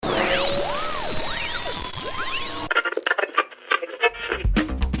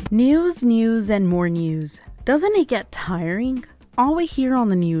News, news, and more news. Doesn't it get tiring? All we hear on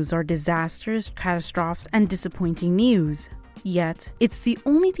the news are disasters, catastrophes, and disappointing news. Yet, it's the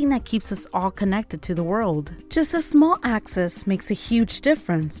only thing that keeps us all connected to the world. Just a small access makes a huge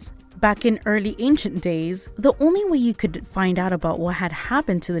difference. Back in early ancient days, the only way you could find out about what had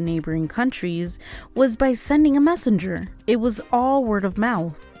happened to the neighboring countries was by sending a messenger. It was all word of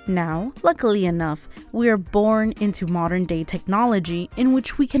mouth. Now, luckily enough, we are born into modern day technology in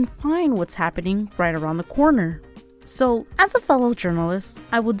which we can find what's happening right around the corner. So, as a fellow journalist,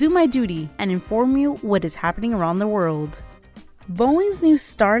 I will do my duty and inform you what is happening around the world. Boeing's new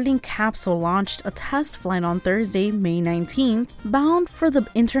Starlink capsule launched a test flight on Thursday, May 19th, bound for the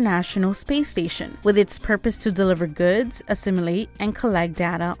International Space Station, with its purpose to deliver goods, assimilate, and collect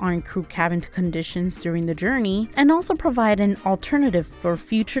data on crew cabin conditions during the journey, and also provide an alternative for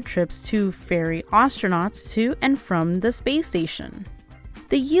future trips to ferry astronauts to and from the space station.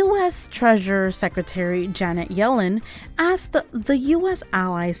 The U.S. Treasury Secretary Janet Yellen asked the U.S.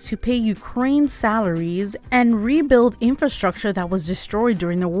 allies to pay Ukraine's salaries and rebuild infrastructure that was destroyed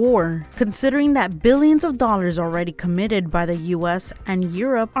during the war, considering that billions of dollars already committed by the U.S. and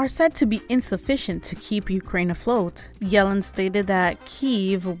Europe are said to be insufficient to keep Ukraine afloat. Yellen stated that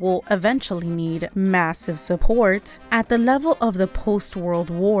Kyiv will eventually need massive support at the level of the post-World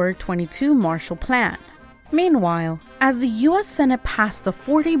War II Marshall Plan. Meanwhile, as the U.S. Senate passed the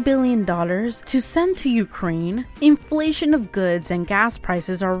 $40 billion to send to Ukraine, inflation of goods and gas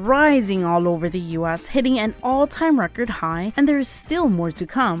prices are rising all over the U.S., hitting an all-time record high, and there is still more to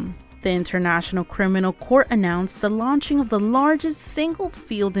come. The International Criminal Court announced the launching of the largest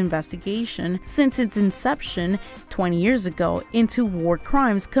single-field investigation since its inception 20 years ago into war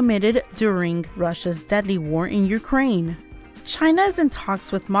crimes committed during Russia's deadly war in Ukraine. China is in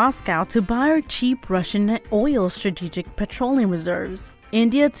talks with Moscow to buy cheap Russian oil strategic petroleum reserves.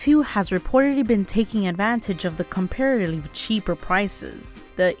 India too has reportedly been taking advantage of the comparatively cheaper prices.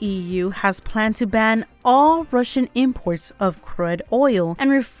 The EU has planned to ban all Russian imports of crude oil and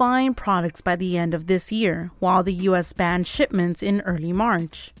refined products by the end of this year, while the US banned shipments in early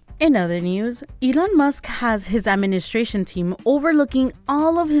March. In other news, Elon Musk has his administration team overlooking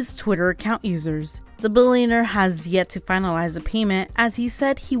all of his Twitter account users. The billionaire has yet to finalize the payment, as he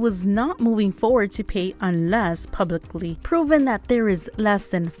said he was not moving forward to pay unless publicly proven that there is less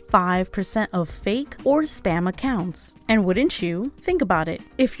than 5% of fake or spam accounts. And wouldn't you? Think about it.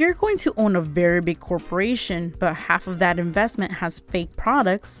 If you're going to own a very big corporation, but half of that investment has fake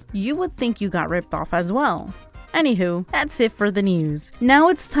products, you would think you got ripped off as well. Anywho, that's it for the news. Now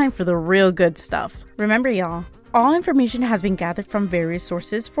it's time for the real good stuff. Remember y'all, all information has been gathered from various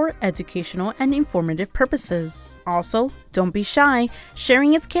sources for educational and informative purposes. Also, don't be shy,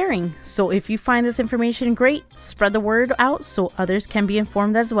 sharing is caring. So if you find this information great, spread the word out so others can be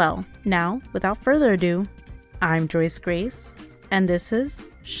informed as well. Now, without further ado, I'm Joyce Grace, and this is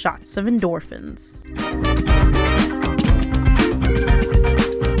Shots of Endorphins.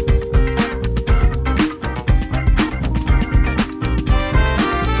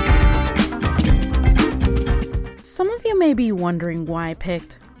 Some of you may be wondering why I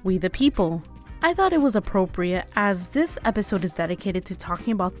picked We the People. I thought it was appropriate as this episode is dedicated to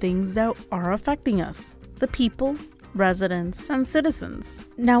talking about things that are affecting us, the people, residents, and citizens.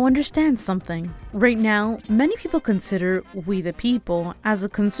 Now understand something. Right now, many people consider We the People as a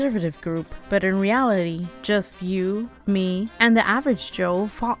conservative group, but in reality, just you, me, and the average Joe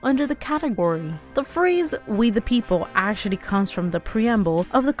fall under the category. The phrase We the People actually comes from the preamble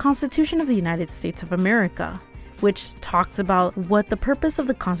of the Constitution of the United States of America, which talks about what the purpose of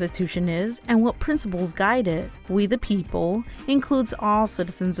the Constitution is and what principles guide it. We the People includes all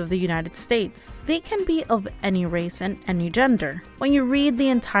citizens of the United States. They can be of any race and any gender. When you read the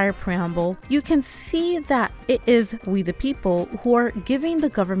entire preamble, you can see that it is we the people who are giving the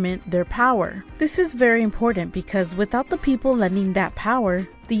government their power. This is very important because without the people lending that power,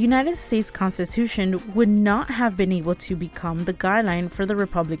 the United States Constitution would not have been able to become the guideline for the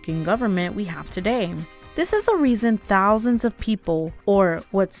Republican government we have today. This is the reason thousands of people, or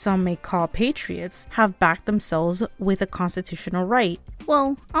what some may call patriots, have backed themselves with a constitutional right.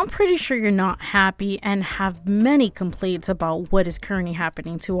 Well, I'm pretty sure you're not happy and have many complaints about what is currently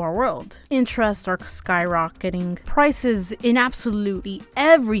happening to our world. Interests are skyrocketing, prices in absolutely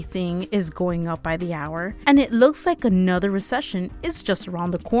everything is going up by the hour, and it looks like another recession is just around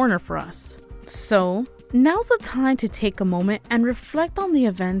the corner for us. So, now's the time to take a moment and reflect on the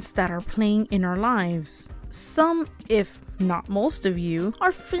events that are playing in our lives. Some, if not most of you,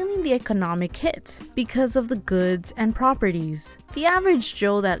 are feeling the economic hit because of the goods and properties. The average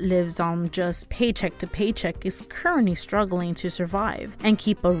Joe that lives on just paycheck to paycheck is currently struggling to survive and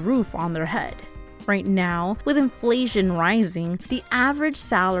keep a roof on their head. Right now, with inflation rising, the average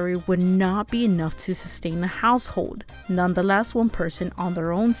salary would not be enough to sustain a household, nonetheless one person on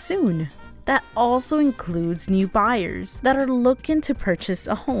their own soon. That also includes new buyers that are looking to purchase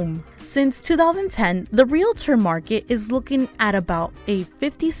a home. Since 2010, the realtor market is looking at about a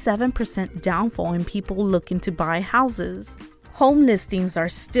 57% downfall in people looking to buy houses. Home listings are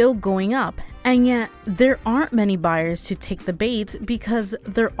still going up, and yet there aren't many buyers to take the bait because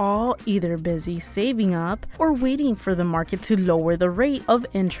they're all either busy saving up or waiting for the market to lower the rate of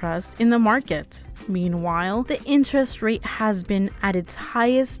interest in the market. Meanwhile, the interest rate has been at its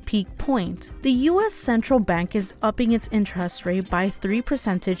highest peak point. The U.S. Central Bank is upping its interest rate by 3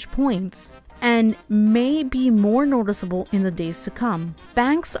 percentage points. And may be more noticeable in the days to come.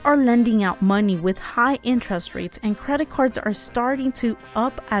 Banks are lending out money with high interest rates, and credit cards are starting to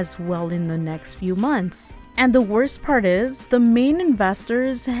up as well in the next few months. And the worst part is, the main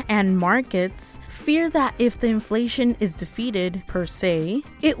investors and markets fear that if the inflation is defeated, per se,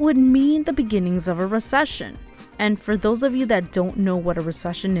 it would mean the beginnings of a recession. And for those of you that don't know what a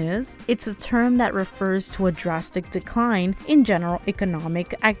recession is, it's a term that refers to a drastic decline in general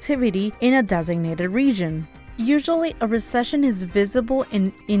economic activity in a designated region. Usually, a recession is visible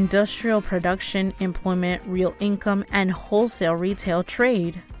in industrial production, employment, real income, and wholesale retail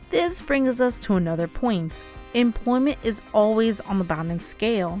trade. This brings us to another point. Employment is always on the balance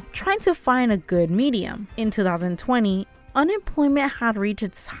scale, trying to find a good medium. In 2020, unemployment had reached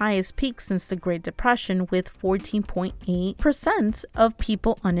its highest peak since the Great Depression, with 14.8% of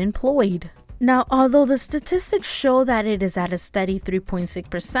people unemployed. Now, although the statistics show that it is at a steady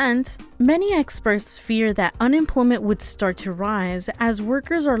 3.6%, many experts fear that unemployment would start to rise as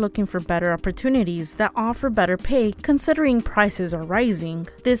workers are looking for better opportunities that offer better pay considering prices are rising.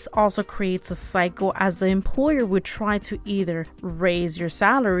 This also creates a cycle as the employer would try to either raise your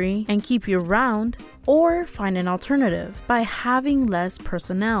salary and keep you around or find an alternative by having less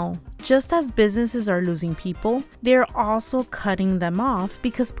personnel. Just as businesses are losing people, they're also cutting them off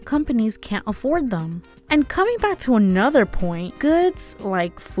because companies can't afford them. And coming back to another point, goods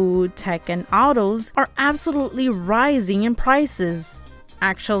like food, tech, and autos are absolutely rising in prices.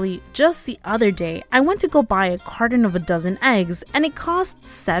 Actually, just the other day, I went to go buy a carton of a dozen eggs and it cost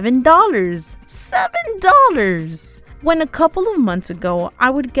 $7. $7! When a couple of months ago,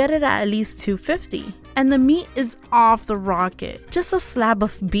 I would get it at least $2.50. And the meat is off the rocket. Just a slab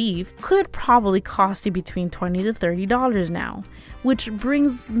of beef could probably cost you between $20 to $30 now, which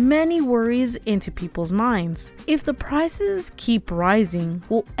brings many worries into people's minds. If the prices keep rising,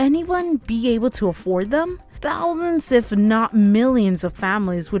 will anyone be able to afford them? Thousands, if not millions, of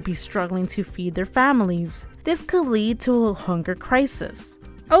families would be struggling to feed their families. This could lead to a hunger crisis.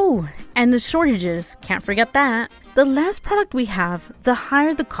 Oh, and the shortages, can't forget that. The less product we have, the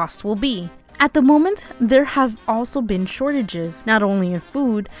higher the cost will be. At the moment, there have also been shortages, not only in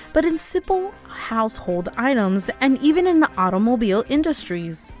food, but in simple household items and even in the automobile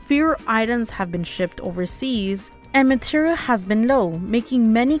industries. Fewer items have been shipped overseas, and material has been low,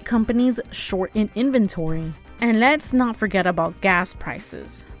 making many companies short in inventory. And let's not forget about gas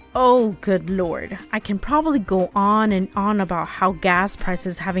prices. Oh, good Lord. I can probably go on and on about how gas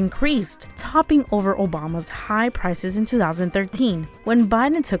prices have increased, topping over Obama's high prices in 2013. When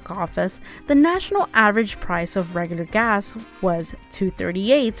Biden took office, the national average price of regular gas was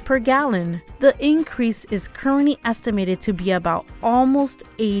 $2.38 per gallon. The increase is currently estimated to be about almost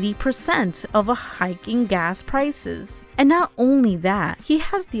 80% of a hike in gas prices. And not only that, he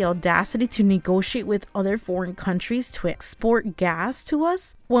has the audacity to negotiate with other foreign countries to export gas to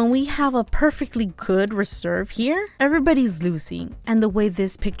us when we have a perfectly good reserve here. Everybody's losing, and the way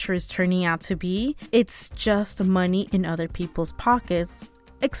this picture is turning out to be, it's just money in other people's pockets,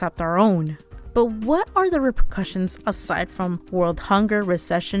 except our own. But what are the repercussions aside from world hunger,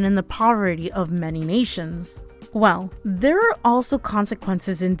 recession, and the poverty of many nations? Well, there are also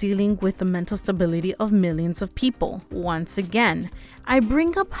consequences in dealing with the mental stability of millions of people. Once again, I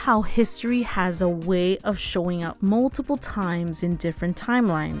bring up how history has a way of showing up multiple times in different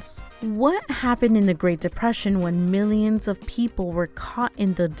timelines. What happened in the Great Depression when millions of people were caught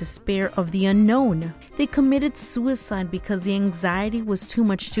in the despair of the unknown? They committed suicide because the anxiety was too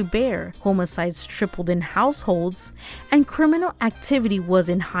much to bear. Homicides tripled in households, and criminal activity was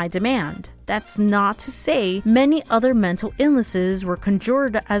in high demand. That's not to say many other mental illnesses were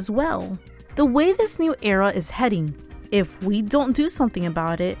conjured as well. The way this new era is heading, if we don't do something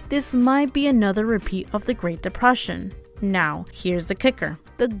about it, this might be another repeat of the Great Depression. Now, here's the kicker.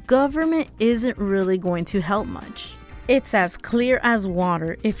 The government isn't really going to help much. It's as clear as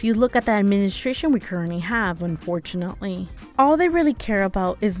water if you look at the administration we currently have, unfortunately. All they really care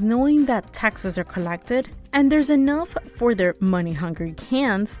about is knowing that taxes are collected and there's enough for their money-hungry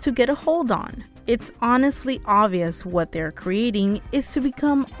hands to get a hold on. It's honestly obvious what they're creating is to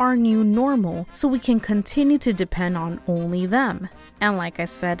become our new normal so we can continue to depend on only them. And like I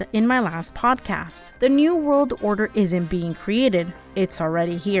said in my last podcast, the New World Order isn't being created, it's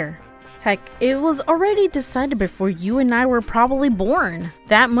already here. Heck, it was already decided before you and I were probably born.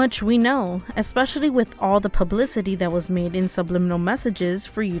 That much we know, especially with all the publicity that was made in subliminal messages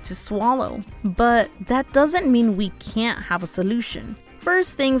for you to swallow. But that doesn't mean we can't have a solution.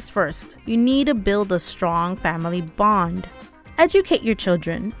 First things first, you need to build a strong family bond. Educate your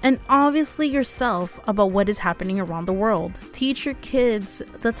children, and obviously yourself, about what is happening around the world. Teach your kids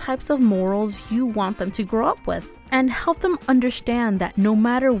the types of morals you want them to grow up with, and help them understand that no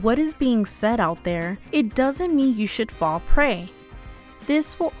matter what is being said out there, it doesn't mean you should fall prey.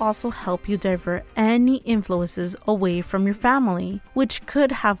 This will also help you divert any influences away from your family, which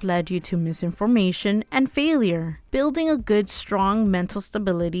could have led you to misinformation and failure. Building a good, strong mental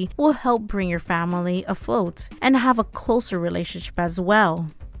stability will help bring your family afloat and have a closer relationship as well.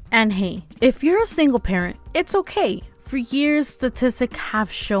 And hey, if you're a single parent, it's okay. For years, statistics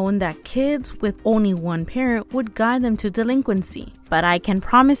have shown that kids with only one parent would guide them to delinquency. But I can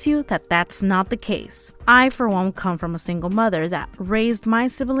promise you that that's not the case. I, for one, come from a single mother that raised my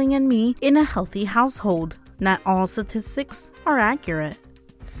sibling and me in a healthy household. Not all statistics are accurate.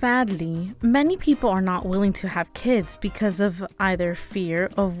 Sadly, many people are not willing to have kids because of either fear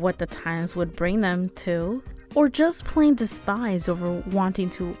of what the times would bring them to, or just plain despise over wanting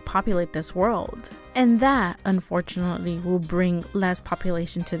to populate this world. And that, unfortunately, will bring less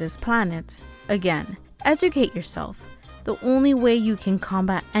population to this planet. Again, educate yourself. The only way you can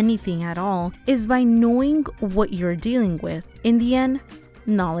combat anything at all is by knowing what you're dealing with. In the end,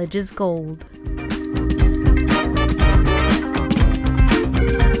 knowledge is gold.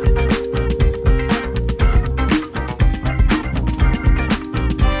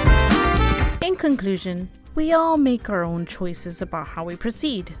 In conclusion, we all make our own choices about how we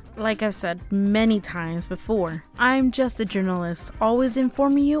proceed. Like I've said many times before, I'm just a journalist, always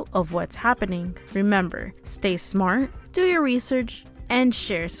informing you of what's happening. Remember, stay smart, do your research, and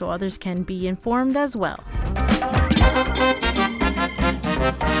share so others can be informed as well.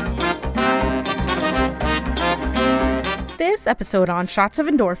 This episode on Shots of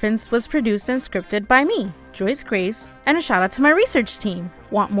Endorphins was produced and scripted by me, Joyce Grace, and a shout out to my research team.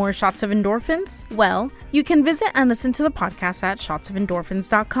 Want more Shots of Endorphins? Well, you can visit and listen to the podcast at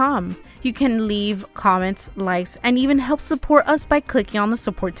shotsofendorphins.com. You can leave comments, likes, and even help support us by clicking on the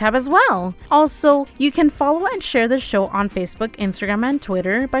support tab as well. Also, you can follow and share the show on Facebook, Instagram, and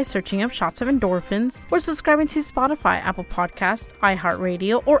Twitter by searching up Shots of Endorphins or subscribing to Spotify, Apple Podcasts,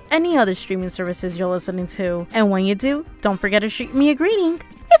 iHeartRadio, or any other streaming services you're listening to. And when you do, don't forget to shoot me a greeting.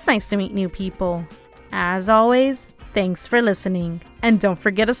 It's nice to meet new people. As always, thanks for listening. And don't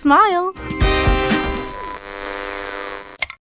forget to smile.